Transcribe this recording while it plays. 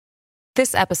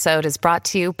This episode is brought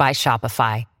to you by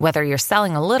Shopify. Whether you're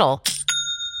selling a little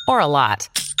or a lot,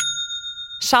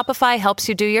 Shopify helps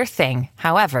you do your thing,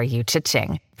 however you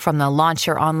cha-ching. From the launch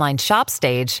your online shop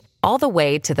stage, all the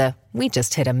way to the we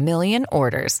just hit 1 million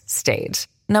orders stage.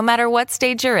 No matter what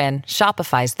stage you're in,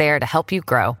 Shopify's there to help you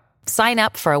grow. Sign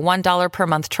up for a $1 per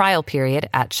month trial period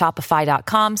at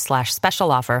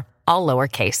shopify.com/special offer, all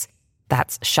lowercase.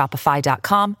 That's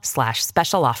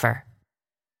shopify.com/special offer.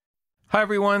 Hi,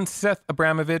 everyone. Seth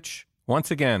Abramovich,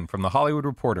 once again from The Hollywood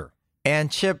Reporter. And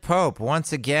Chip Pope,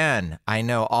 once again. I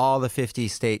know all the 50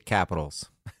 state capitals.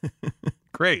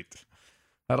 Great.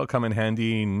 That'll come in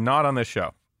handy, not on this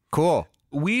show. Cool.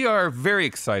 We are very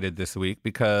excited this week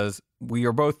because we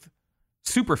are both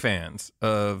super fans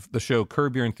of the show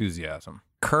Curb Your Enthusiasm.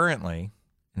 Currently,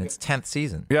 in its 10th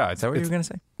season. Yeah. Is that what you were going to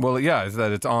say? Well, yeah, is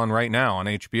that it's on right now on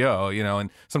HBO, and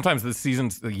sometimes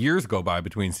the years go by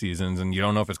between seasons and you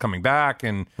don't know if it's coming back.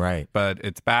 Right. But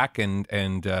it's back and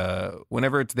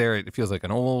whenever it's there, it feels like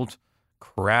an old,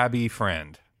 crabby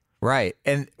friend. Right.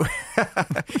 And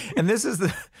and this is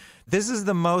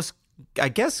the most, I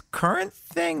guess, current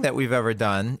thing that we've ever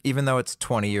done, even though it's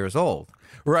 20 years old.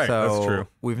 Right, so that's true.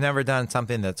 We've never done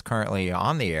something that's currently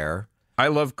on the air. I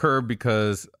love Curb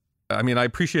because, I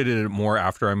appreciated it more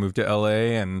after I moved to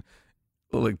LA, and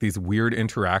like these weird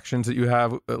interactions that you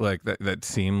have, like that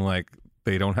seem like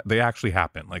they actually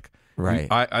happen. Like, right.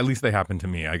 At least they happen to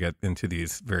me. I get into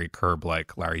these very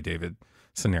Curb-like Larry David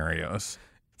scenarios.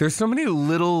 There's so many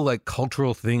little like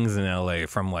cultural things in LA,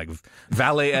 from like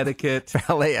valet etiquette.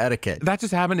 Valet etiquette. That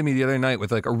just happened to me the other night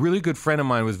with like a really good friend of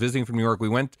mine was visiting from New York. We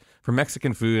went for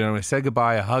Mexican food and I said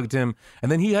goodbye. I hugged him.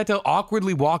 And then he had to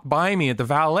awkwardly walk by me at the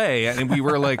valet. And we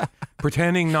were like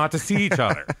pretending not to see each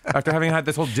other after having had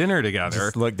this whole dinner together.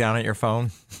 Just look down at your phone.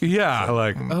 Yeah.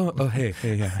 Like, oh, hey,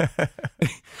 yeah.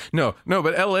 No,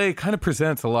 but LA kind of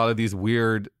presents a lot of these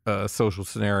weird social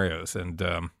scenarios.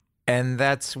 And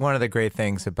that's one of the great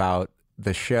things about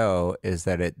the show is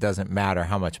that it doesn't matter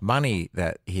how much money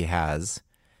that he has,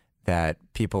 that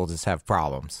people just have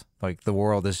problems. Like, the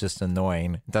world is just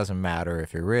annoying. It doesn't matter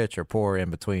if you're rich or poor, in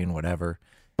between, whatever.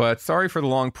 But sorry for the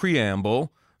long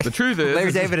preamble. The truth is...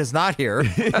 Larry David is not here.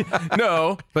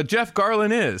 No, but Jeff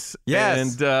Garlin is.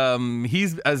 Yes. And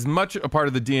he's as much a part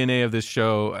of the DNA of this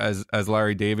show as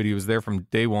Larry David. He was there from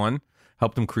day one,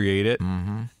 helped him create it.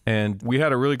 Mm-hmm. And we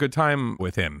had a really good time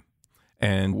with him.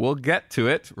 And we'll get to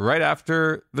it right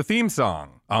after the theme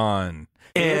song on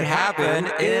It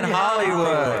Happened in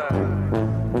Hollywood.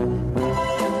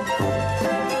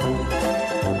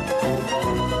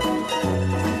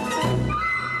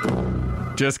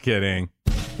 Just kidding.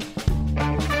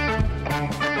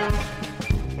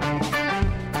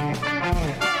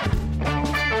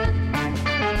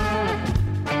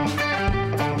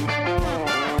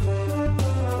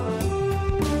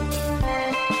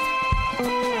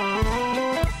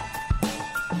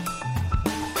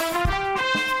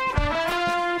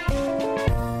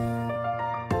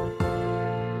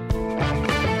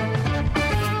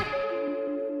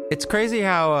 It's crazy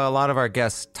how a lot of our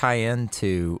guests tie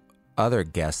into other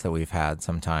guests that we've had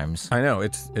sometimes. I know.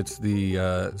 It's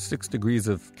the 6 degrees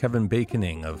of Kevin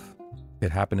Baconing of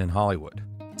It Happened in Hollywood.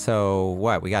 So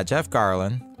what? We got Jeff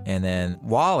Garlin, and then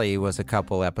Wally was a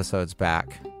couple episodes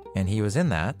back, and he was in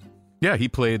that. Yeah, he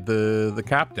played the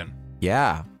captain.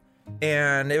 Yeah.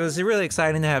 And it was really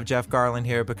exciting to have Jeff Garlin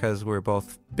here because we're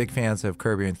both big fans of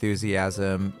Curb Your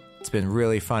Enthusiasm. It's been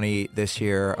really funny this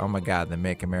year. Oh my God, the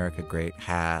Make America Great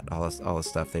hat, all the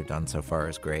stuff they've done so far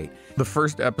is great. The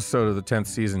first episode of the 10th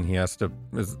season,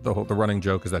 the running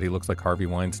joke is that he looks like Harvey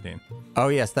Weinstein. Oh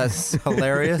yes, that's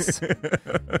hilarious.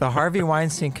 The Harvey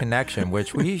Weinstein connection,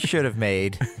 which we should have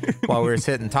made while we were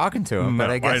sitting talking to him. No, but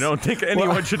I guess I don't think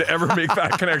anyone should ever make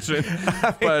that connection.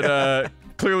 But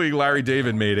clearly Larry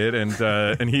David made it,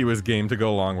 and he was game to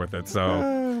go along with it.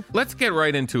 So let's get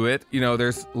right into it.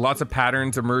 There's lots of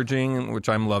patterns emerging, which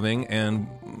I'm loving, and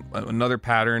another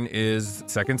pattern is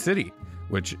Second City,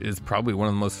 which is probably one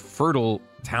of the most fertile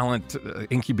talent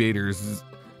incubators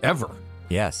ever.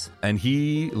 Yes. And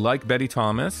he, like Betty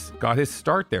Thomas, got his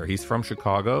start there. He's from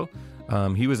Chicago.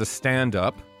 He was a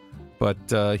stand-up, but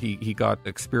he got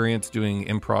experience doing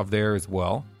improv there as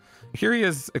well. Here he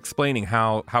is explaining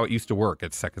how it used to work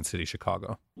at Second City,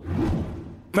 Chicago.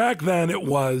 Back then it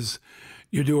was,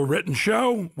 you do a written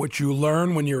show, which you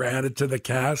learn when you're added to the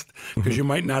cast, because you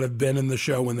might not have been in the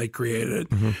show when they created it.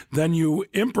 Mm-hmm. Then you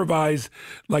improvise,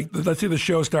 like, let's say the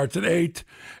show starts at 8,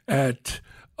 at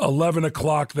 11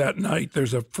 o'clock that night,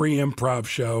 there's a free improv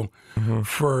show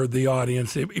for the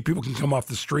audience. People can come off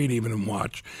the street even and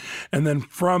watch. And then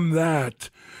from that,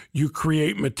 you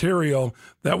create material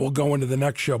that will go into the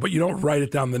next show, but you don't write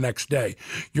it down the next day.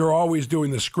 You're always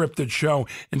doing the scripted show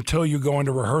until you go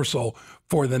into rehearsal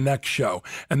for the next show.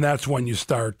 And that's when you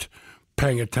start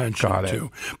paying attention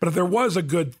to. But if there was a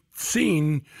good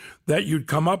scene that you'd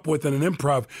come up with in an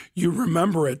improv, you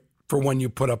remember it for when you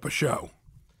put up a show.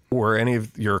 Were any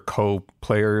of your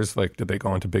co-players, like, did they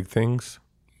go into big things?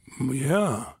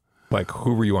 Yeah. Like,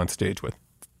 who were you on stage with?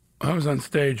 I was on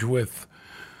stage with,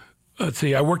 let's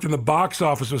see, I worked in the box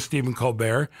office with Stephen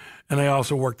Colbert, and I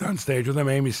also worked on stage with him,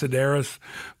 Amy Sedaris,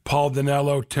 Paul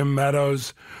Dinello, Tim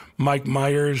Meadows, Mike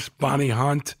Myers, Bonnie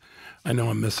Hunt. I know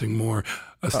I'm missing more.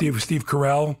 Steve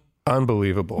Carell.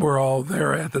 Unbelievable. We're all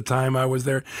there at the time I was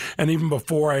there. And even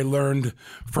before, I learned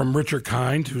from Richard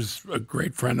Kind, who's a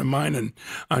great friend of mine, and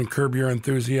on Curb Your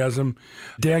Enthusiasm.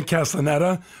 Dan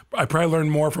Castellaneta. I probably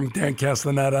learned more from Dan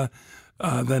Castellaneta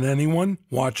than anyone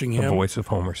watching him. The voice of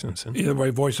Homer Simpson.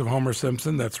 The voice of Homer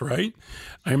Simpson, that's right.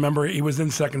 I remember he was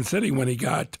in Second City when he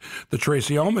got the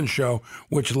Tracy Ullman Show,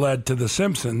 which led to The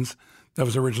Simpsons. That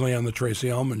was originally on the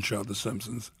Tracy Ullman Show, The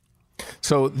Simpsons.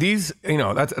 So these,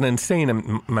 that's an insane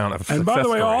amount of success. And by the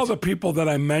way, stories. all the people that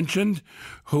I mentioned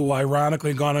who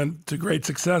ironically gone on to great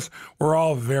success were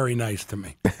all very nice to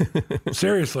me.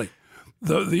 Seriously.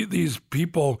 These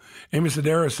people, Amy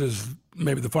Sedaris is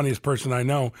maybe the funniest person I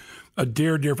know, a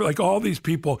dear, like all these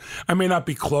people, I may not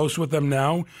be close with them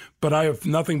now, but I have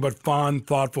nothing but fond,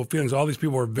 thoughtful feelings. All these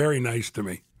people were very nice to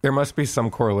me. There must be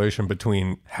some correlation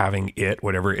between having it,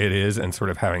 whatever it is, and sort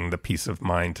of having the peace of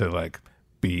mind to like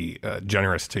be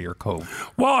generous to your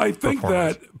Well, I think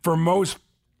that for most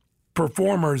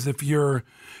performers, if you're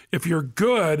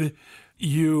good,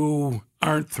 you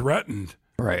aren't threatened.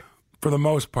 Right. For the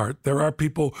most part, there are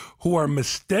people who are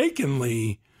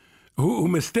mistakenly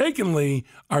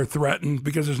are threatened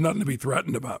because there's nothing to be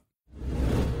threatened about.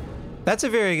 That's a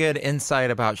very good insight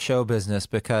about show business,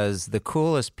 because the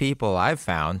coolest people I've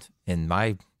found in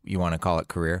my, you want to call it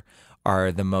career,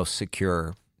 are the most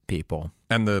secure people.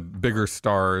 And the bigger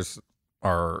stars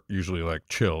are usually like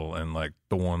chill, and like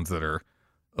the ones that are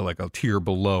like a tier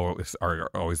below are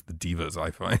always the divas,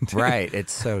 I find. Right.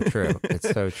 It's so true. It's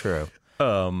so true.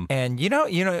 And you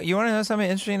want to know something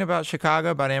interesting about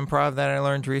Chicago, about improv that I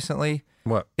learned recently?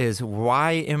 What? Is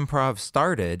why improv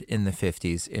started in the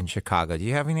 50s in Chicago. Do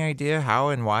you have any idea how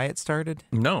and why it started?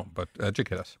 No, but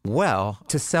educate us. Well,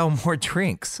 to sell more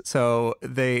drinks. So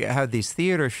they had these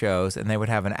theater shows, and they would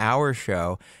have an hour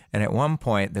show. And at one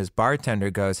point, this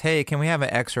bartender goes, "Hey, can we have an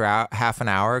extra half an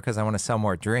hour because I want to sell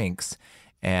more drinks?"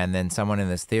 And then someone in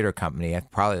this theater company,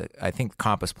 I think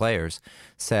Compass Players,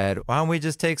 said, "Why don't we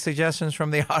just take suggestions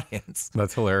from the audience?"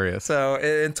 That's hilarious. So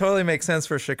it totally makes sense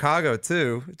for Chicago,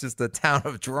 too. Just a town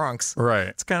of drunks. Right.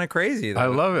 It's kind of crazy. I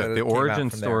love it. The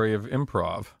origin story of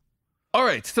improv. All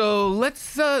right, so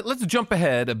let's jump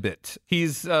ahead a bit.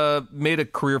 He's made a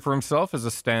career for himself as a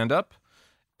stand-up,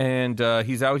 and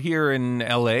he's out here in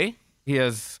L.A. He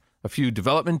has a few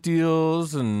development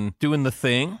deals and doing the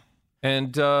thing.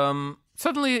 And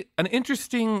suddenly an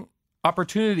interesting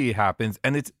opportunity happens,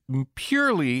 and it's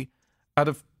purely out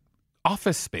of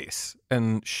office space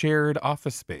and shared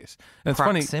office space. And it's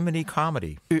proximity funny,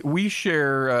 comedy. We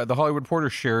share, the Hollywood Reporter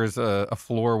shares a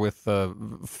floor with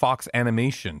Fox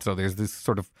Animation. So there's this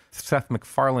sort of Seth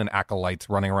MacFarlane acolytes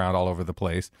running around all over the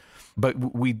place.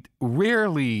 But we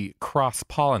rarely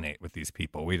cross-pollinate with these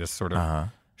people. We just sort of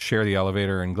share the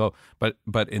elevator and go.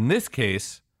 But in this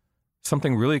case,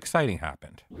 something really exciting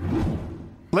happened.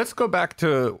 Let's go back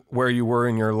to where you were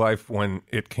in your life when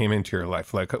it came into your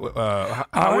life. Like, how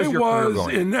was your career going? I was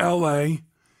in L.A.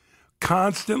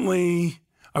 constantly.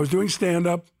 I was doing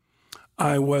stand-up.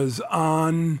 I was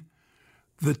on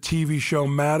the TV show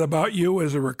Mad About You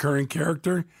as a recurring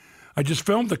character. I just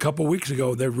filmed a couple weeks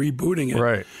ago. They're rebooting it.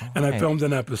 Right. And I filmed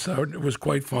an episode. It was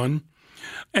quite fun.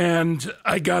 And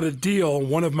I got a deal,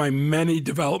 one of my many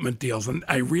development deals. And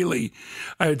I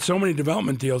had so many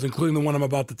development deals, including the one I'm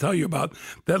about to tell you about,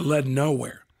 that led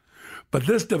nowhere. But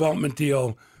this development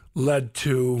deal led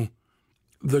to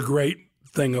the great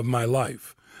thing of my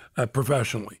life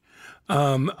professionally.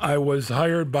 I was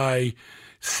hired by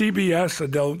CBS, a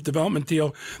development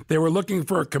deal. They were looking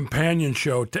for a companion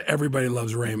show to Everybody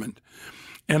Loves Raymond.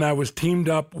 And I was teamed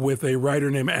up with a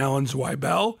writer named Alan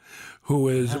Zweibel, who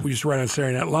is, we used to write on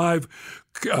Saturday Night Live,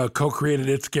 co-created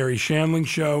It's Gary Shandling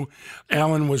show.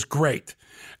 Alan was great.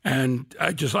 And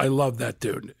I love that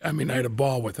dude. I mean, I had a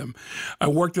ball with him. I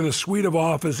worked in a suite of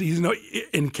office. He's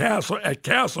at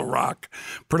Castle Rock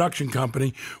production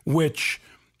company, which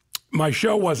my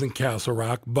show wasn't Castle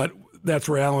Rock, but that's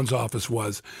where Alan's office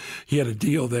was. He had a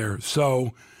deal there.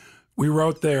 So we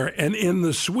wrote there. And in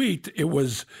the suite, it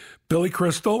was Billy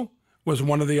Crystal was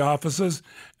one of the offices,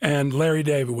 and Larry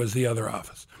David was the other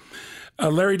office.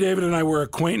 Larry David and I were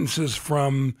acquaintances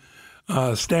from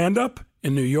stand-up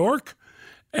in New York.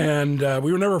 And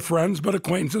we were never friends, but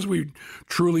acquaintances. We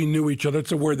truly knew each other.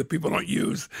 It's a word that people don't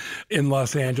use in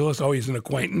Los Angeles. Oh, he's an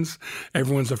acquaintance.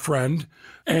 Everyone's a friend.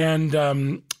 And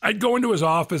I'd go into his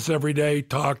office every day,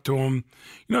 talk to him.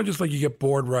 You know, just like you get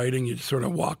bored writing, you just sort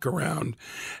of walk around.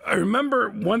 I remember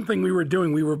one thing we were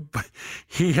doing.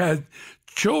 He had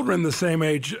children the same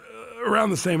age, around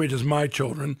the same age as my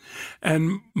children.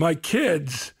 And my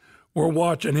kids were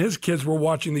watching, his kids were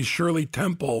watching these Shirley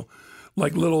Temple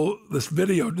like this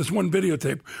one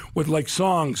videotape with like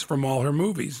songs from all her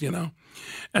movies, you know?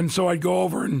 And so I'd go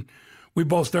over and we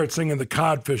both start singing the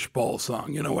Codfish Bowl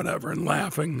song, you know, whatever, and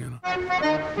laughing, you know.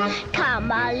 Come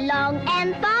along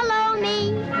and follow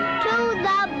me to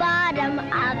the bottom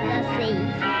of the sea.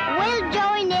 We'll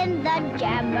join in the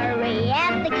jamboree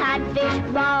at the Codfish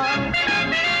Bowl.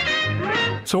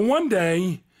 So one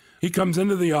day he comes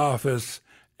into the office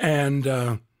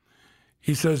and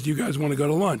he says, do you guys want to go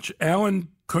to lunch? Alan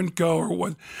couldn't go or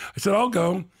what? I said, I'll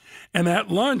go. And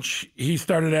at lunch, he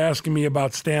started asking me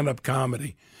about stand-up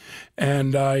comedy.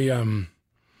 And I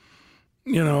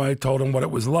told him what it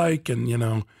was like. And, you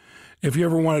know, if you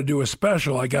ever want to do a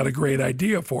special, I got a great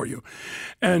idea for you.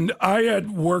 And I had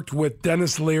worked with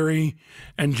Dennis Leary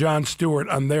and Jon Stewart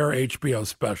on their HBO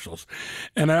specials.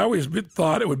 And I always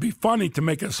thought it would be funny to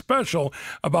make a special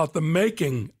about the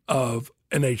making of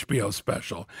an HBO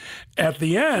special. At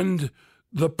the end,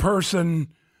 the person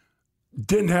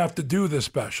didn't have to do the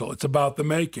special. It's about the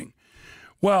making.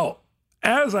 Well,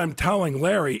 as I'm telling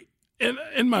Larry,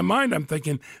 in my mind, I'm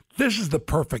thinking, this is the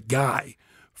perfect guy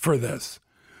for this.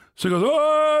 So he goes,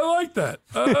 oh, I like that.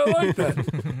 I like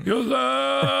that. He goes,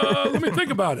 let me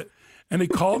think about it. And he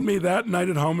called me that night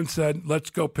at home and said,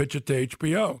 let's go pitch it to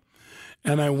HBO.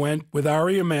 And I went with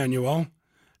Ari Emanuel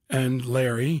and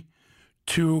Larry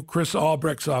to Chris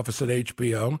Albrecht's office at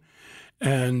HBO.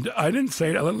 And I didn't say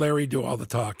it. I let Larry do all the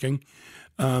talking.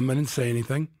 I didn't say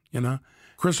anything, you know.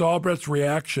 Chris Albrecht's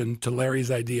reaction to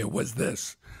Larry's idea was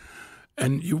this.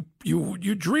 And you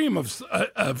dream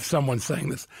of someone saying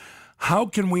this. How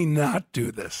can we not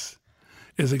do this?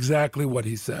 Is exactly what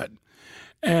he said.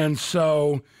 And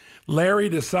so Larry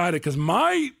decided, because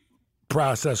my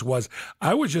process was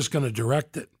I was just going to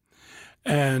direct it.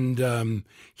 And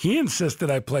he insisted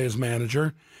I play his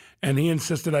manager, and he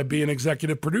insisted I be an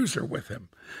executive producer with him,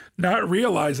 not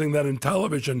realizing that in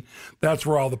television, that's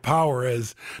where all the power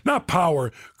is. Not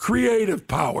power, creative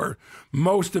power.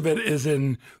 Most of it is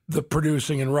in the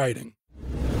producing and writing.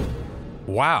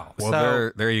 Wow. Well,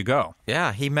 So- there you go.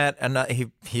 Yeah, he met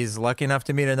he's lucky enough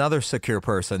to meet another secure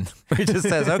person. He just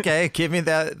says, "Okay, give me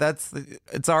that.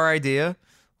 It's our idea.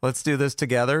 Let's do this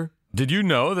together." Did you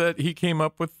know that he came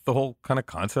up with the whole kind of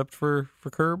concept for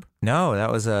Curb? No,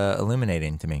 that was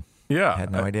illuminating to me. Yeah. I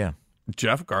had no idea.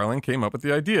 Jeff Garlin came up with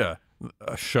the idea,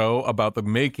 a show about the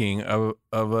making of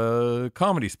a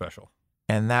comedy special.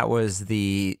 And that was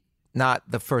not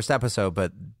the first episode,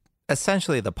 but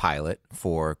essentially the pilot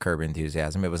for Curb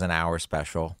Enthusiasm. It was an hour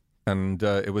special. And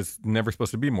it was never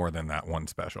supposed to be more than that one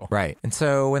special. Right. And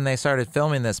so when they started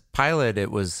filming this pilot,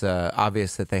 it was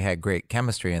obvious that they had great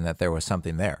chemistry and that there was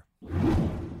something there.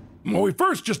 Well, we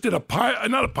first just did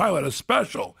a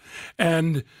special.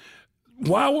 And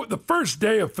while the first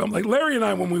day of film, like Larry and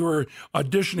I, when we were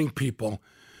auditioning people,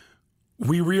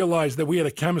 we realized that we had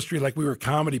a chemistry like we were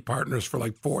comedy partners for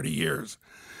like 40 years.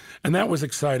 And that was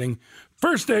exciting.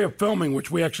 First day of filming,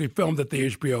 which we actually filmed at the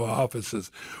HBO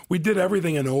offices, we did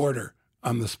everything in order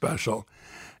on the special.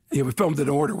 Yeah, we filmed in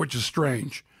order, which is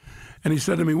strange. And he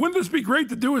said to me, wouldn't this be great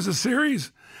to do as a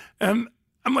series? And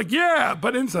I'm like, yeah,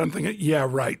 but inside I'm thinking, yeah,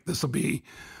 right, this will be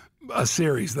a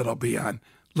series that I'll be on.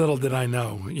 Little did I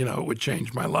know, it would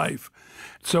change my life.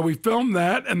 So we filmed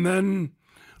that, and then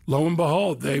lo and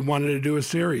behold, they wanted to do a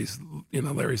series.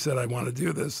 Larry said, I want to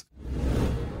do this.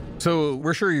 So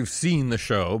we're sure you've seen the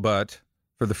show, but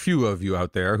for the few of you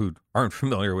out there who aren't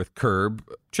familiar with Curb,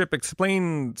 Chip,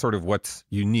 explain sort of what's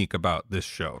unique about this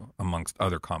show amongst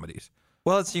other comedies.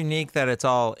 Well, it's unique that it's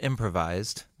all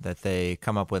improvised, that they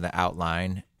come up with an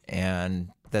outline, and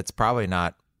that's probably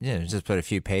not, just put a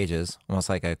few pages, almost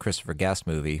like a Christopher Guest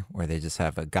movie where they just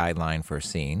have a guideline for a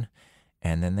scene,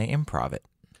 and then they improv it.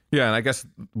 Yeah, and I guess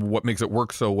what makes it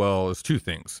work so well is two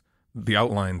things. The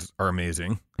outlines are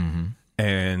amazing,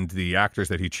 and the actors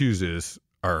that he chooses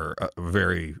are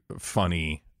very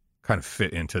funny, kind of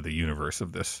fit into the universe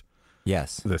of this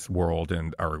Yes. this world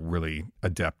and are really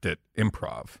adept at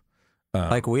improv.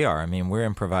 Like we are. I mean, we're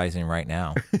improvising right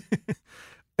now.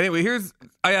 Anyway,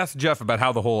 I asked Jeff about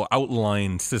how the whole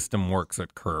outline system works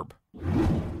at Curb.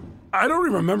 I don't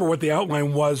even remember what the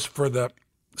outline was for the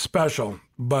special,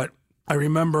 but I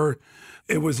remember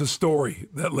it was a story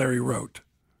that Larry wrote.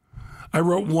 I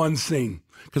wrote one scene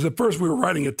because at first we were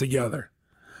writing it together.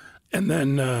 And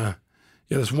then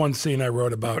this one scene I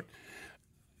wrote about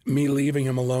me leaving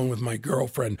him alone with my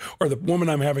girlfriend or the woman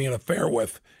I'm having an affair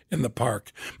with in the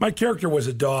park. My character was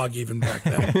a dog even back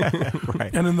then. Right.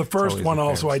 And in the first one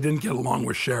also, I didn't get along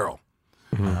with Cheryl.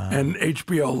 And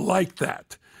HBO liked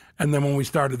that. And then when we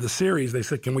started the series, they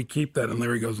said, can we keep that? And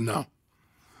Larry goes, no,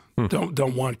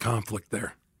 don't want conflict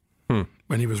there. And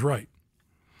he was right.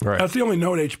 Right. That's the only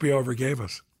note HBO ever gave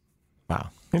us. Wow.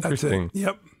 Interesting. That's it.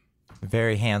 Yep.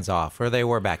 Very hands-off, or they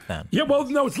were back then. Yeah, well,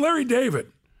 no, it's Larry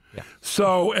David. Yeah.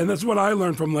 So, and that's what I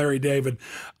learned from Larry David.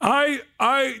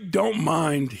 I don't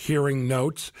mind hearing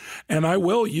notes, and I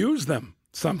will use them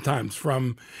sometimes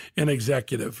from an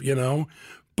executive,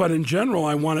 But in general,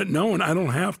 I want it known. I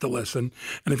don't have to listen.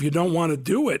 And if you don't want to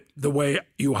do it the way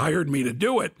you hired me to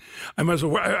do it, I might as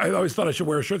well. I always thought I should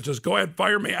wear a shirt that says, go ahead,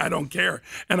 fire me. I don't care.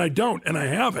 And I don't. And I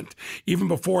haven't. Even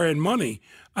before I had money,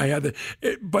 I had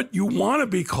but you want to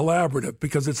be collaborative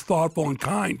because it's thoughtful and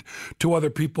kind to other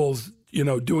people's,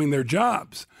 doing their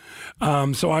jobs.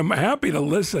 So I'm happy to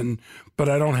listen, but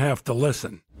I don't have to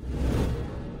listen.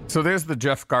 So there's the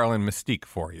Jeff Garlin mystique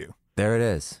for you. There it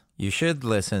is. You should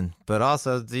listen, but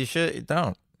also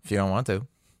don't if you don't want to.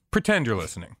 Pretend you're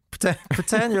listening.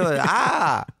 Pretend you're listening.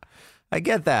 I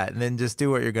get that. And then just do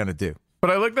what you're going to do.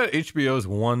 But I like that HBO's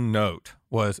one note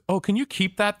was, oh, can you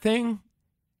keep that thing?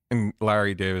 And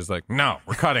Larry David was like, no,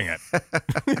 we're cutting it.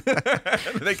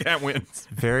 They can't win. It's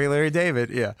very Larry David.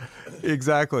 Yeah,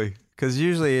 exactly. Because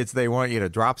usually they want you to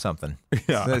drop something.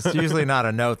 Yeah. So it's usually not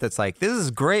a note that's like, this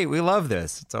is great. We love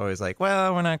this. It's always like,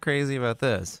 well, we're not crazy about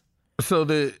this. So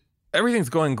everything's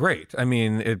going great. I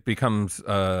mean, it becomes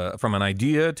from an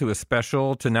idea to a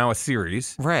special to now a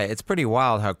series. Right. It's pretty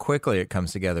wild how quickly it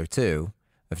comes together, too.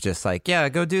 Of just like, yeah,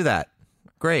 go do that.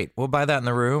 Great. We'll buy that in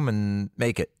the room and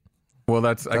make it. Well,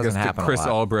 that's, I guess, to happen a Chris lot.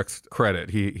 Albrecht's credit.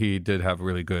 He did have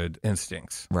really good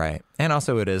instincts. Right. And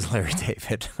also it is Larry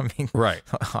David. I mean, Right.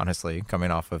 honestly,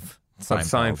 coming off of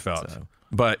Seinfeld. So.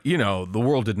 But, the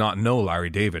world did not know Larry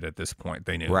David at this point.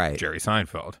 They knew Right. Jerry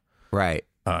Seinfeld. Right.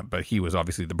 But he was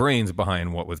obviously the brains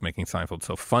behind what was making Seinfeld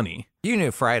so funny. You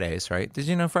knew Fridays, right? Did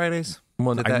you know Fridays?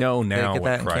 Well, I know did they now get what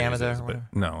that in Fridays Canada is, or but whatever?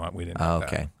 no, we didn't Oh, know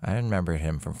okay. I remember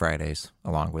him from Fridays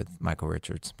along with Michael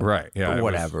Richards. that. Right, yeah. But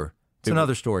whatever. It's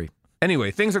another story.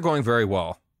 Anyway, things are going very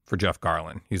well for Jeff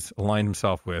Garlin. He's aligned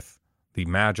himself with the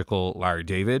magical Larry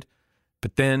David,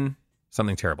 but then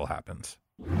something terrible happens.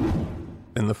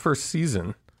 In the first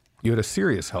season, you had a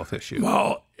serious health issue.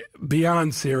 Well,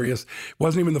 beyond serious. It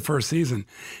wasn't even the first season.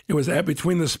 It was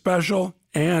between the special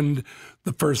and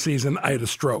the first season, I had a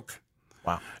stroke.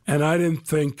 Wow. And I didn't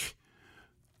think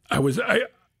I was,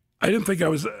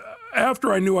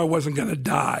 after I knew I wasn't going to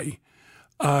die,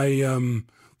 I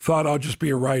thought I'll just be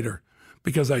a writer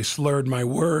because I slurred my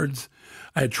words.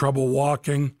 I had trouble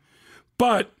walking,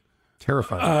 but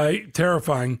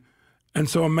terrifying. And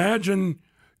so imagine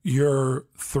you're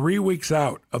 3 weeks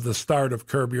out of the start of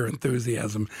Curb Your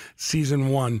Enthusiasm, season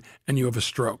 1, and you have a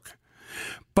stroke.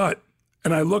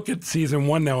 And I look at season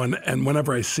 1 now, and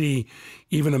whenever I see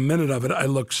even a minute of it, I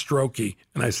look strokey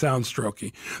and I sound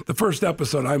strokey. The first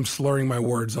episode, I'm slurring my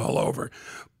words all over.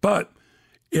 But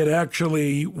it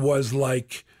actually was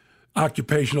like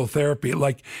occupational therapy.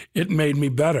 Like it made me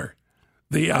better.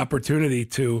 The opportunity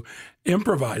to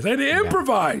improvise. I had to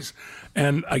improvise.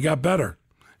 And I got better.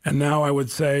 And now I would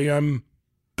say I'm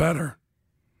better.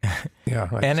 Yeah.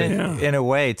 And in a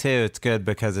way, too, it's good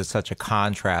because it's such a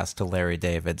contrast to Larry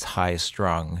David's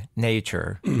high-strung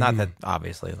nature. Mm-hmm. Not that,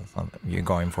 obviously, you're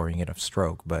going for you get a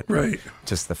stroke, but right.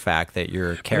 Just the fact that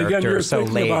your character is so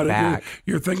laid back.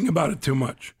 You're thinking about it too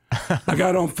much. Like,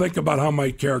 I don't think about how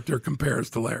my character compares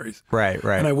to Larry's. Right.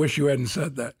 And I wish you hadn't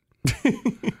said that.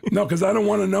 No, because I don't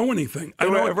want to know anything.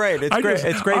 Right.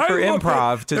 It's great for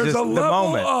improv to just the moment. There's a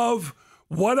level of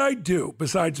what I do,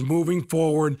 besides moving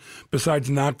forward, besides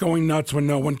not going nuts when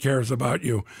no one cares about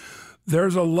you,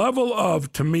 there's a level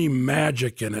of, to me,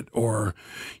 magic in it. Or,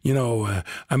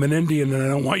 I'm an Indian and I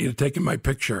don't want you to take in my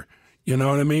picture. You know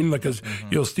what I mean? Because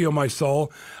you'll steal my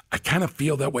soul. I kind of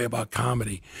feel that way about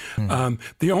comedy.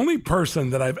 The only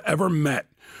person that I've ever met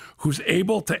who's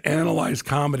able to analyze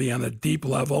comedy on a deep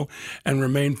level and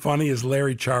remain funny is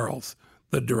Larry Charles,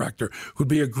 the director, who'd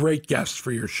be a great guest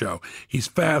for your show. He's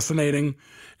fascinating,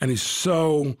 and he's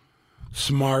so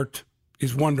smart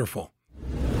He's wonderful.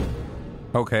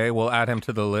 Okay, we'll add him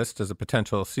to the list as a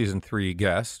potential season 3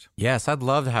 guest. Yes, I'd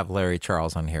love to have Larry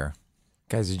Charles on here.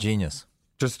 Guy's a genius.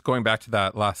 Just going back to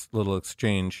that last little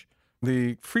exchange,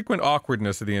 the frequent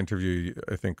awkwardness of the interview,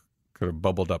 I think, could have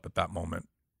bubbled up at that moment.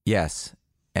 Yes.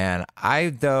 And I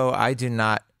do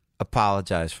not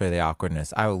apologize for the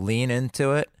awkwardness. I will lean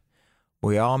into it.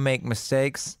 We all make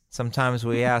mistakes. Sometimes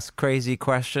we ask crazy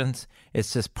questions.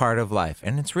 It's just part of life.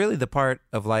 And it's really the part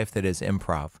of life that is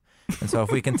improv. And so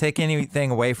if we can take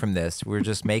anything away from this, we're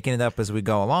just making it up as we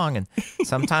go along. And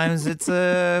sometimes it's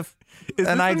an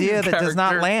idea that does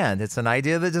not land. It's an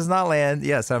idea that does not land.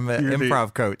 Yes, I'm an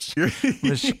improv coach.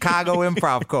 I'm a Chicago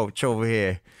improv coach over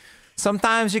here.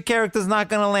 Sometimes your character's not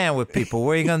going to land with people.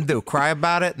 What are you going to do? Cry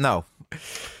about it? No.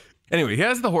 Anyway, he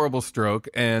has the horrible stroke,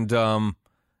 and,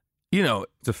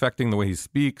 it's affecting the way he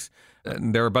speaks.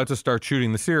 And they're about to start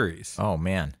shooting the series. Oh,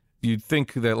 man. You'd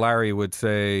think that Larry would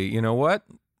say, you know what?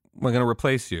 We're going to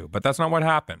replace you. But that's not what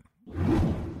happened.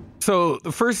 So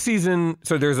the first season,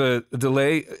 there's a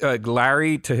delay.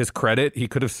 Larry, to his credit, he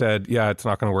could have said, yeah, it's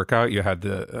not going to work out. You had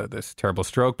this terrible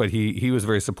stroke, but he was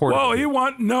very supportive. Well, he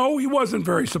wasn't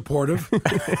very supportive.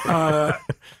 I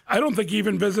don't think he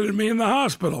even visited me in the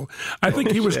hospital. I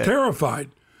think he was terrified,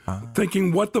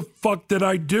 thinking, what the fuck did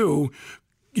I do?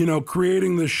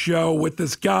 Creating this show with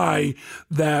this guy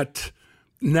that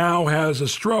now has a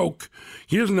stroke.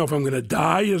 He doesn't know if I'm going to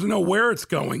die. He doesn't know where it's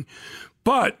going.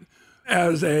 But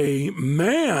as a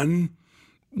man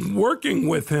working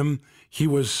with him, he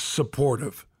was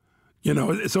supportive.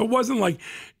 So it wasn't like,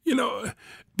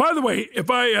 by the way, if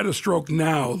I had a stroke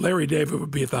now, Larry David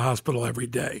would be at the hospital every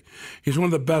day. He's one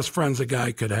of the best friends a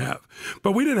guy could have.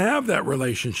 But we didn't have that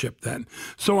relationship then.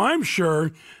 So I'm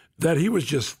sure that he was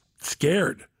just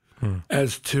scared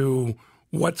as to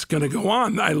what's going to go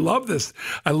on. I love this.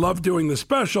 I love doing the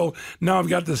special. Now I've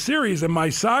got the series and my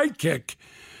sidekick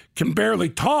can barely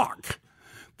talk.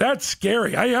 That's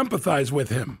scary. I empathize with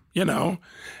him,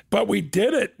 but we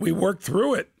did it. We worked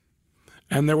through it.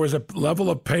 And there was a level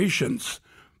of patience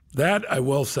that I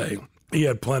will say he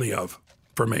had plenty of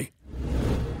for me.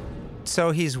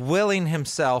 So he's willing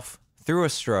himself through a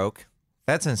stroke.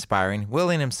 That's inspiring.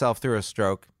 Willing himself through a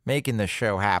stroke, making the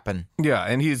show happen. Yeah,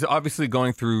 and he's obviously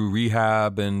going through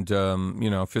rehab and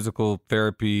physical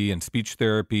therapy and speech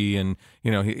therapy, and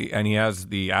he has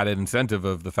the added incentive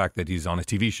of the fact that he's on a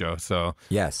TV show. So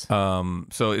yes,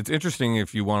 so it's interesting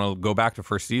if you want to go back to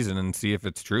first season and see if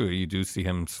it's true. You do see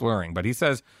him slurring, but he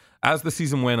says as the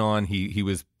season went on, he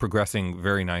was progressing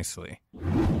very nicely.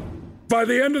 By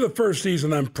the end of the first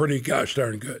season, I'm pretty gosh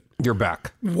darn good. You're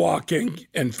back. Walking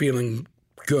and feeling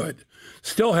good.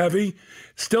 Still heavy,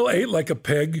 still ate like a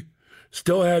pig,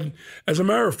 still had, as a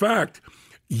matter of fact,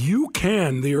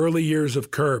 the early years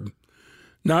of Curb,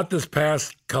 not this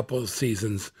past couple of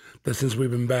seasons since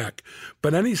we've been back,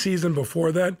 but any season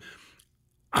before that,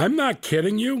 I'm not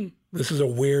kidding you. This is a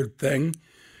weird thing.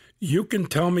 You can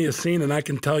tell me a scene and I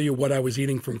can tell you what I was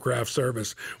eating from craft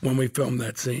service when we filmed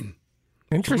that scene.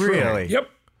 Interesting. Really? Yep.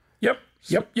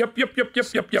 So you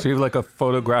have like a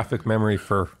photographic memory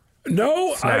for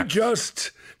No,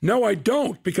 snacks. I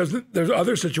don't, because there's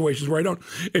other situations where I don't.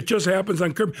 It just happens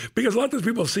on Curb. Because a lot of times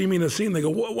people see me in a scene, they go,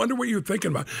 wonder what you're thinking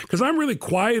about. Because I'm really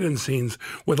quiet in scenes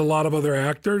with a lot of other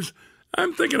actors.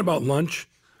 I'm thinking about lunch.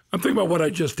 I'm thinking about what I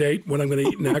just ate, what I'm going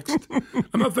to eat next.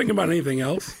 I'm not thinking about anything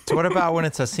else. So what about when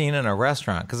it's a scene in a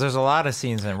restaurant? Because there's a lot of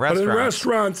scenes in restaurants. But in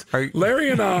restaurants, Larry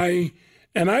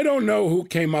and I don't know who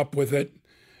came up with it.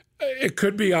 It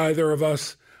could be either of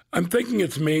us. I'm thinking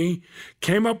it's me,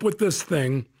 came up with this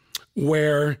thing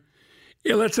where,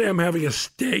 let's say I'm having a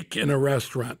steak in a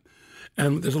restaurant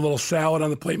and there's a little salad on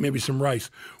the plate, maybe some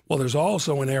rice. Well, there's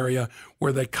also an area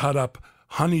where they cut up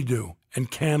honeydew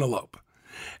and cantaloupe,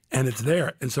 and it's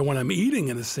there. And so when I'm eating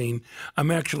in a scene,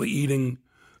 I'm actually eating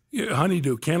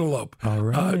honeydew, cantaloupe,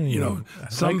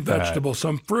 some vegetable,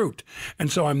 some fruit.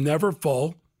 And so I'm never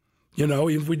full. Even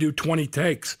if we do 20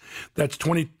 takes, that's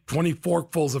 20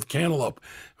 forkfuls of cantaloupe.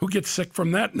 Who gets sick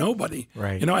from that? Nobody.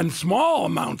 Right. And small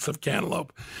amounts of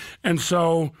cantaloupe. And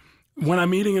so when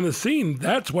I'm eating in a scene,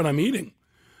 that's what I'm eating.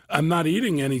 I'm not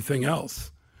eating anything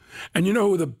else. And you know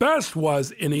who the best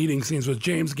was in eating scenes was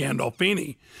James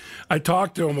Gandolfini. I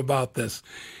talked to him about this.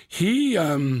 He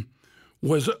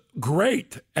was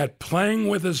great at playing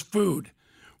with his food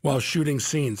while shooting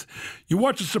scenes. You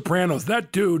watch The Sopranos,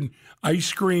 that dude,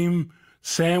 ice cream,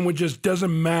 sandwiches,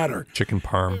 doesn't matter. Chicken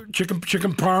parm.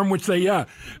 Chicken parm, which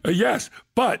yes.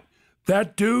 But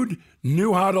that dude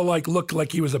knew how to look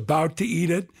like he was about to eat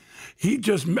it.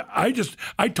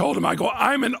 I told him, I go,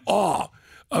 I'm in awe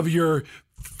of your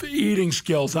eating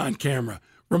skills on camera.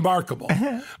 Remarkable.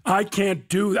 I can't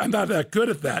do that. I'm not that good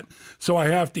at that. So I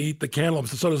have to eat the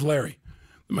cantaloupes. So does Larry.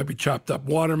 It might be chopped up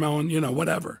watermelon,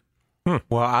 whatever.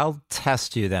 Well, I'll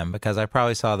test you then because I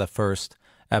probably saw the first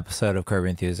episode of Curb Your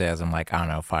Enthusiasm like, I don't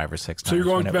know, 5 or 6 times. So you're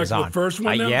going when back it was to on. the first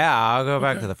one now? Yeah, I'll go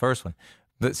back to the first one.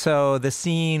 But so the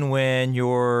scene when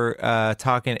you're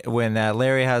when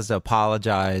Larry has to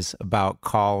apologize about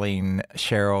calling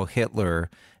Cheryl Hitler,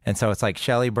 and so it's like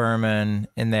Shelley Berman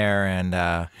in there and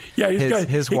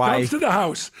his he wife. comes to the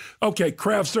house. Okay,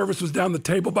 craft service was down the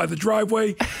table by the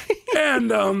driveway,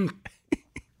 and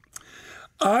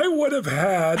I would have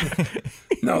had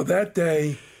that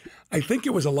day. I think it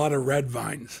was a lot of red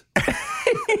vines.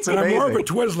 And I'm more of a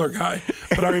Twizzler guy,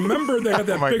 but I remember they had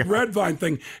that big red vine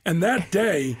thing, and that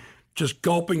day, just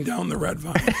gulping down the red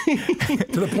vine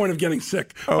to the point of getting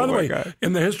sick. By the way,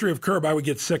 in the history of Curb, I would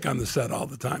get sick on the set all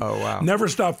the time. Oh, wow. Never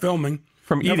stop filming.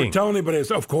 From Never eating. tell anybody.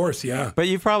 Of course, yeah. But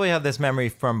you probably have this memory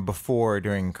from before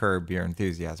during Curb Your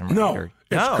Enthusiasm, right? No,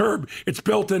 it's Curb. It's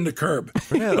built into Curb.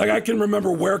 Really? Like I can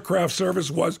remember where craft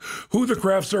service was, who the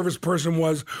craft service person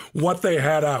was, what they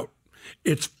had out.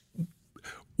 It's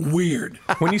weird.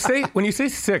 When you say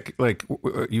sick, like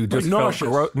you just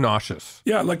felt nauseous.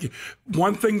 Yeah, like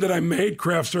one thing that I made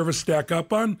craft service stack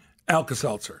up on,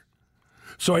 Alka-Seltzer.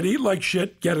 So I'd eat like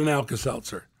shit, get an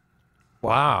Alka-Seltzer.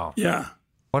 Wow. Yeah.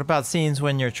 What about scenes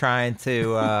when you're trying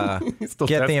to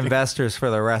get the investors for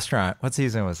the restaurant? What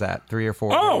season was that? 3 or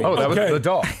 4? Oh, that was okay. the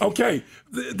dog. Okay.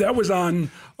 That was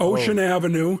on Ocean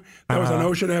Avenue. That was on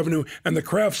Ocean Avenue. And the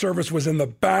craft service was in the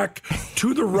back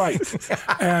to the right.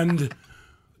 And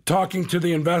talking to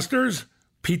the investors,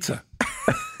 pizza.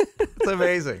 It's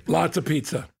amazing. Lots of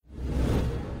pizza.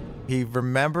 He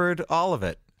remembered all of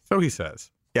it. So he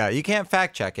says. Yeah, you can't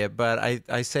fact check it, but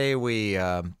I say we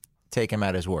take him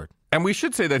at his word. And we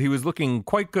should say that he was looking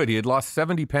quite good. He had lost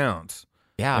 70 pounds.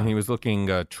 Yeah. And he was looking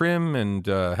trim and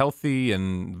healthy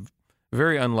and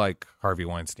very unlike Harvey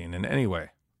Weinstein in any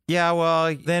way. Yeah,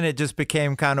 well, then it just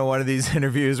became kind of one of these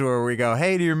interviews where we go,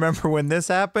 hey, do you remember when this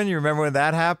happened? You remember when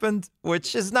that happened?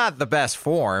 Which is not the best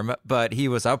form, but he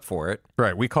was up for it.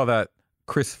 Right. We call that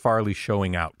Chris Farley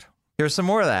showing out. Here's some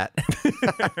more of that.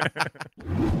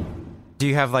 Do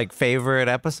you have like favorite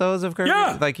episodes of Curb?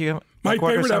 Yeah. My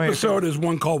favorite episode is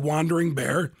one called Wandering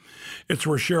Bear. It's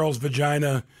where Cheryl's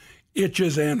vagina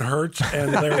itches and hurts,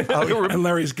 and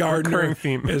Larry's gardener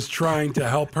is trying to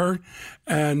help her.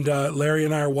 And Larry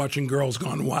and I are watching Girls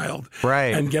Gone Wild.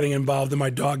 Right. And getting involved, and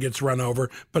my dog gets run over,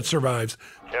 but survives.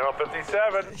 Channel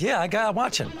 57. Yeah, I got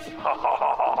watching.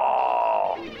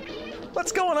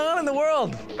 What's going on in the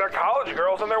world? They're college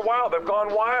girls and they're wild. They've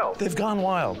gone wild. They've gone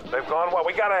wild. They've gone wild.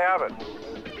 We gotta have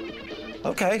it.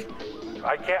 Okay.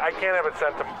 I can't have it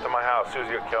sent to my house.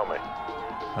 Susie will kill me.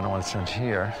 I don't want it sent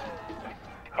here.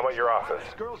 How about your office?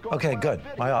 Okay, good.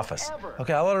 My office.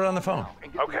 Okay, I'll order it on the phone.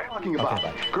 Okay. Talking about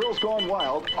Girls Gone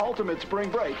Wild, Ultimate Spring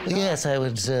Break. Yes, I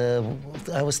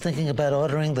was thinking about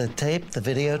ordering the tape, the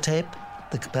videotape,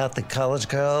 about the college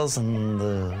girls and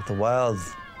the wild.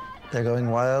 They're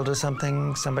going wild or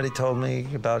something. Somebody told me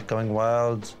about going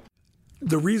wild.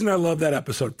 The reason I love that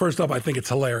episode, first off, I think it's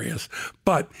hilarious,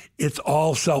 but it's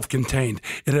all self-contained.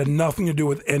 It had nothing to do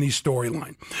with any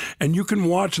storyline. And you can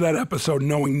watch that episode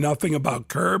knowing nothing about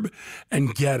Curb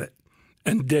and get it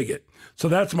and dig it. So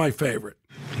that's my favorite.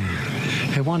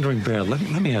 Hey, Wandering Bear, let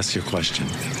me ask you a question.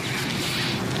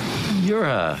 You're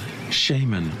a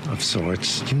shaman of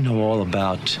sorts. You know all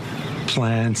about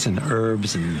plants and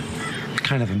herbs and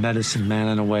kind of a medicine man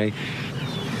in a way.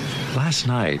 Last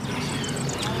night,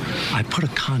 I put a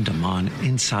condom on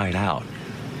inside out,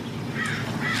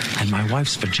 and my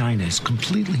wife's vagina is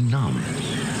completely numb.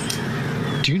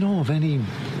 Do you know of any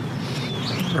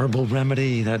herbal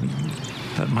remedy that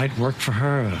might work for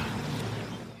her?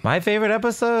 My favorite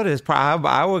episode is probably,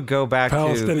 I would go back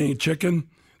Palestinian chicken.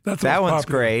 That one's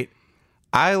popular. Great.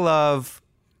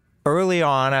 Early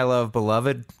on, I love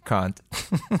Beloved Cunt.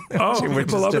 Oh,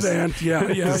 Beloved Ant. Yeah.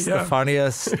 The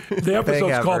funniest The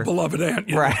episode's called Beloved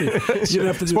Ant. Right. You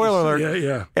have to do Spoiler this. alert.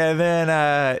 Yeah. And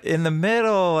then in the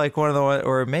middle, like one of the one,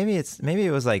 or maybe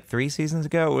it was like 3 seasons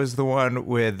ago, it was the one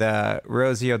with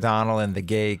Rosie O'Donnell and the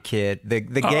gay kid. The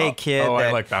gay kid that,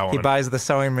 I like that one. He buys the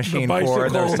sewing machine for,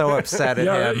 and they're so upset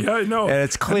at him. Yeah, I know. And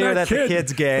it's clear that the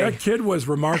kid's gay. That kid was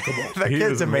remarkable. That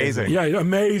kid's amazing. Yeah,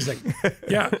 amazing.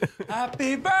 Yeah.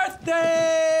 Happy birthday!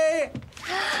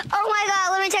 Oh my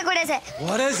God, let me check what is it.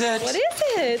 What is it? What is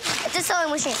it? It's a sewing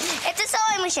machine. It's a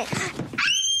sewing machine.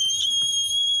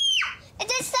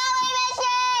 It's a sewing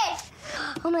machine!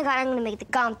 Oh my God, I'm gonna make the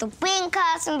Gone with the Wind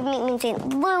costume, make me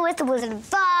St. Louis, the Wizard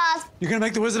of Oz. You're gonna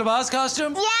make the Wizard of Oz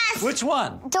costume? Yes! Which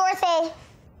one? Dorothy.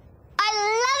 I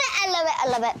love it, I love it. I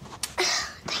love it.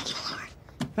 Thank you, Lord.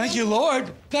 Thank you,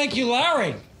 Lord. Thank you,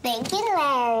 Larry. Thank you,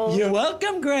 Larry. You're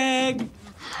welcome, Greg.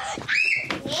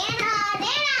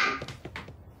 Nana!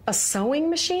 A sewing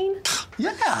machine?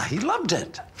 Yeah, he loved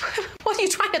it. What, are you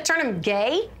trying to turn him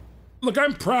gay? Look,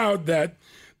 I'm proud that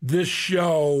this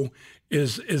show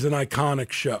is an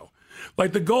iconic show.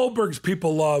 Like the Goldbergs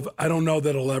people love, I don't know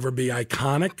that it'll ever be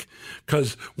iconic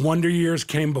because Wonder Years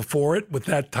came before it with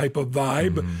that type of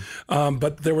vibe.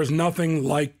 But there was nothing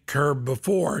like Curb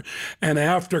before. And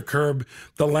after Curb,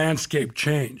 the landscape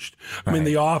changed. I mean,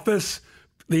 The Office,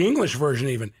 the English version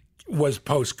even, was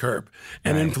post-Curb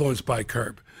and influenced by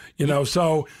Curb. You know,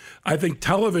 so I think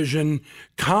television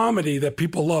comedy that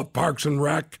people love, Parks and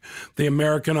Rec, The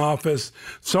American Office,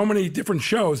 so many different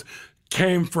shows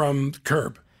came from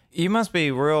Curb. You must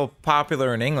be real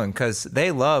popular in England because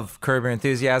they love Curb Your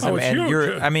Enthusiasm. Oh, it's and huge.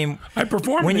 you're, I mean, I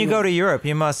perform when in you go England. to Europe,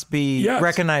 you must be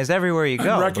recognized everywhere you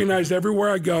go. I'm recognized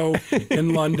everywhere I go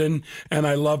in London, and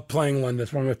I love playing London.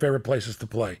 It's one of my favorite places to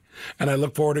play, and I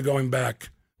look forward to going back.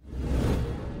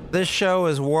 This show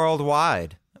is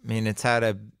worldwide. I mean, it's had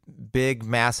a big,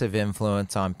 massive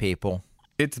influence on people.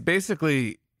 It's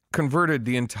basically converted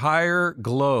the entire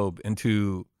globe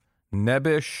into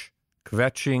nebbish,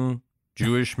 kvetching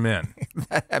Jewish men.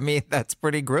 I mean, that's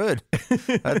pretty good.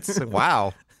 That's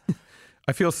wow.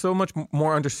 I feel so much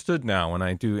more understood now when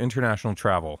I do international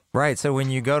travel. Right. So when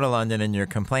you go to London and you're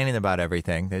complaining about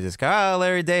everything, they just go, "Oh,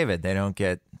 Larry David." They don't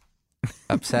get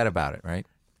upset about it, right?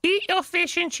 Eat your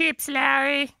fish and chips,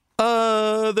 Larry.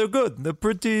 They're good. They're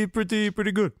pretty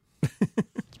good.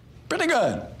 Pretty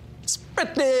good. It's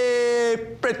pretty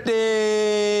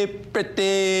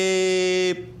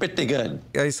good.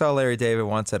 I saw Larry David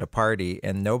once at a party,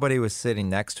 and nobody was sitting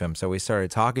next to him, so we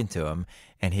started talking to him,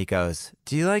 and he goes,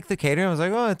 "Do you like the catering?" I was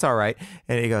like, "Oh, it's all right."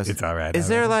 And he goes, "It's all right. Is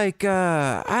there like,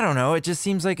 I don't know, it just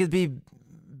seems like it'd be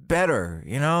better,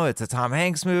 you know? It's a Tom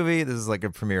Hanks movie. This is like a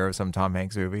premiere of some Tom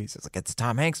Hanks movie. So it's like, it's a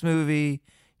Tom Hanks movie.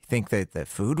 You think that the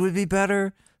food would be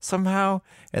better somehow?"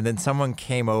 And then someone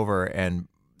came over and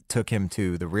took him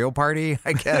to the real party,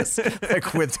 I guess,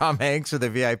 like with Tom Hanks or the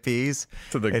VIPs.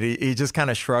 And he just kind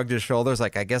of shrugged his shoulders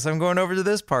like, "I guess I'm going over to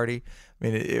this party." I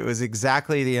mean, it was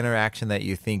exactly the interaction that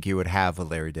you think you would have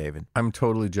with Larry David. I'm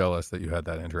totally jealous that you had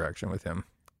that interaction with him.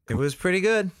 It was pretty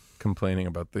good. Complaining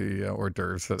about the hors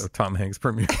d'oeuvres at a Tom Hanks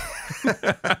premiere.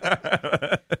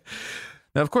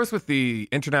 Now, of course, with the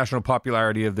international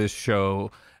popularity of this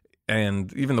show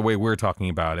and even the way we're talking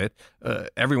about it,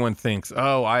 everyone thinks,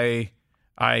 "Oh, I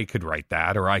could write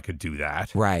that or I could do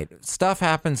that." Right. Stuff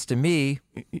happens to me.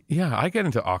 Yeah, I get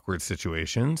into awkward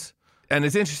situations. And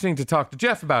it's interesting to talk to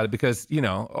Jeff about it because, you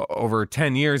know, over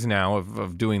 10 years now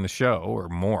of doing the show or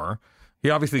more, he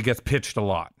obviously gets pitched a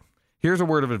lot. Here's a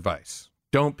word of advice.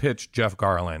 Don't pitch Jeff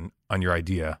Garlin on your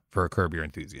idea for a Curb Your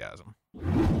Enthusiasm.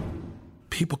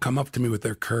 People come up to me with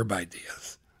their Curb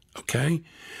ideas, okay?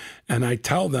 And I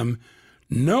tell them,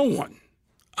 no one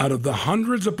out of the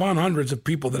hundreds upon hundreds of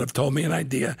people that have told me an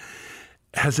idea,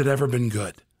 has it ever been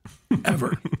good?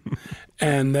 Ever.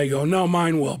 And they go, "No,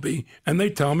 mine will be." And they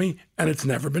tell me, and it's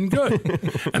never been good.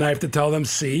 And I have to tell them,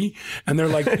 "See?" And they're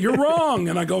like, "You're wrong."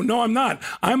 And I go, "No, I'm not.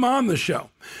 I'm on the show."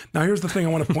 Now, here's the thing I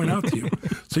want to point out to you.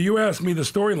 So you asked me the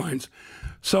storylines.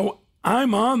 So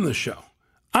I'm on the show.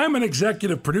 I'm an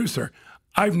executive producer.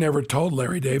 I've never told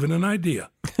Larry David an idea.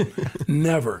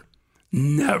 Never.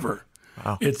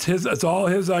 Wow. It's all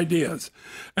his ideas.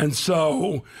 And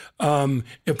so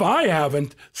if I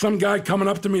haven't, some guy coming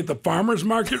up to me at the farmer's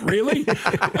market, really?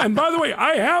 And by the way,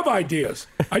 I have ideas.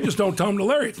 I just don't tell them to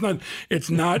Larry.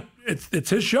 It's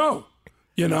his show.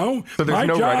 You know? So there's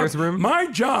no writer's room? My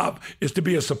job is to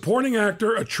be a supporting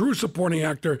actor, a true supporting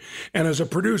actor, and as a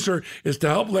producer is to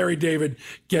help Larry David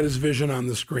get his vision on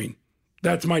the screen.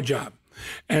 That's my job.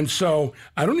 And so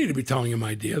I don't need to be telling him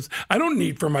ideas. I don't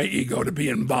need for my ego to be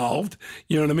involved.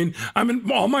 You know what I mean?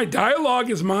 All my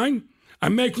dialogue is mine.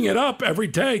 I'm making it up every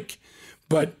take.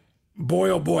 But boy,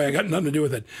 oh boy, I got nothing to do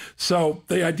with it. So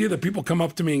the idea that people come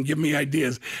up to me and give me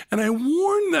ideas, and I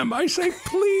warn them, I say,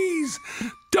 please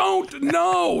don't,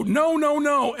 no.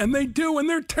 And they do, and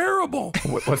they're terrible.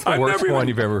 What's the worst one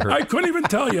you've ever heard? I couldn't even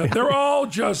tell you. They're all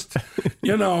just,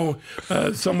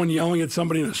 someone yelling at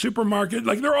somebody in a supermarket.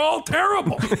 Like, they're all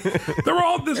terrible. This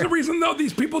is the reason, though,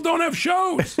 these people don't have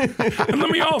shows. And let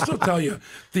me also tell you,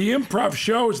 the improv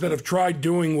shows that have tried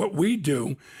doing what we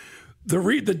do,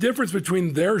 the difference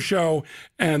between their show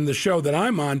and the show that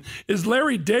I'm on is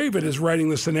Larry David is writing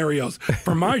the scenarios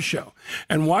for my show.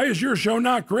 And why is your show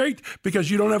not great? Because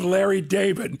you don't have Larry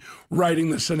David writing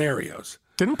the scenarios.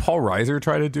 Didn't Paul Reiser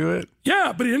try to do it?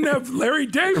 Yeah, but he didn't have Larry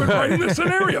David writing the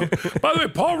scenario. By the way,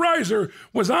 Paul Reiser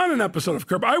was on an episode of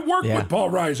Curb. I worked with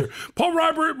Paul Reiser. Paul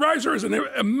Reiser is an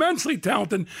immensely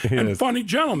talented and funny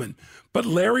gentleman. But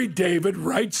Larry David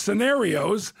writes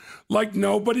scenarios like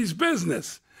nobody's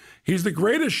business. He's the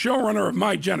greatest showrunner of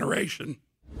my generation.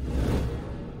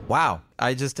 Wow.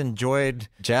 I just enjoyed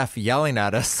Jeff yelling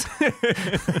at us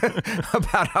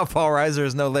about how Paul Reiser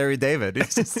is no Larry David.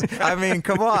 It's just, I mean,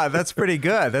 come on. That's pretty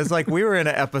good. That's like we were in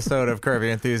an episode of Curb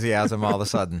Your Enthusiasm all of a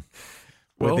sudden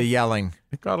with the yelling.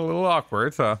 It got a little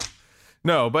awkward. So.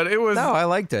 No, but it was... No, I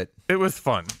liked it. It was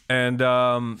fun.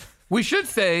 And we should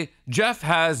say Jeff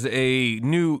has a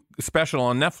new special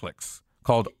on Netflix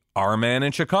called Our Man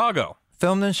in Chicago.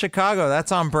 Filmed in Chicago.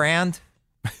 That's on brand.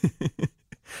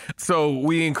 So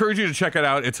we encourage you to check it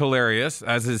out. It's hilarious,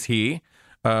 as is he.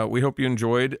 We hope you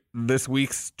enjoyed this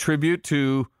week's tribute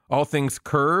to all things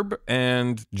Curb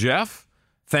and Jeff.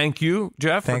 Thank you,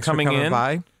 Jeff, Thanks for coming in.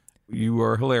 By. You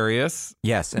are hilarious.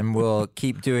 Yes, and we'll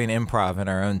keep doing improv in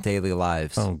our own daily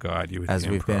lives. Oh, God, you as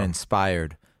we've been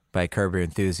inspired by Curb Your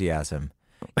Enthusiasm.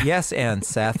 Yes, and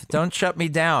Seth, don't shut me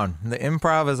down. The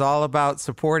improv is all about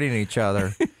supporting each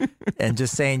other and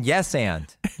just saying yes,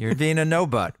 and. You're being a no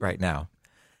but right now.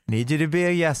 Need you to be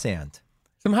a yes and.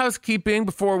 Some housekeeping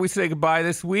before we say goodbye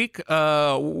this week.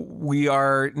 We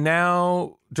are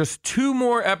now just 2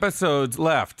 more episodes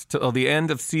left till the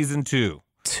end of season 2.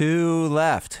 2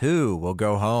 left. Who will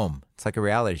go home? It's like a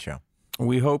reality show.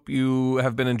 We hope you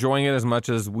have been enjoying it as much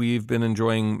as we've been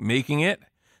enjoying making it.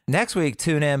 Next week,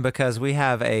 tune in because we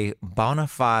have a bona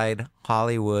fide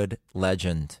Hollywood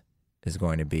legend is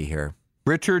going to be here.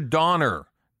 Richard Donner.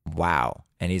 Wow.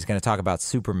 And he's going to talk about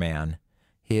Superman.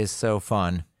 He is so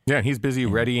fun. Yeah, he's busy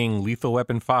readying Lethal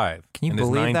Weapon 5. Can you in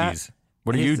believe his 90s. that?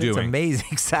 What are you doing? It's amazing.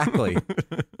 Exactly.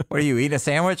 What are you, eating a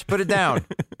sandwich? Put it down.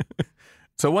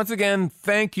 So once again,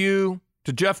 thank you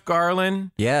to Jeff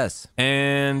Garlin. Yes.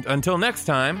 And until next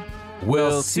time,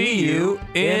 we'll see you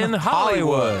in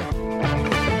Hollywood.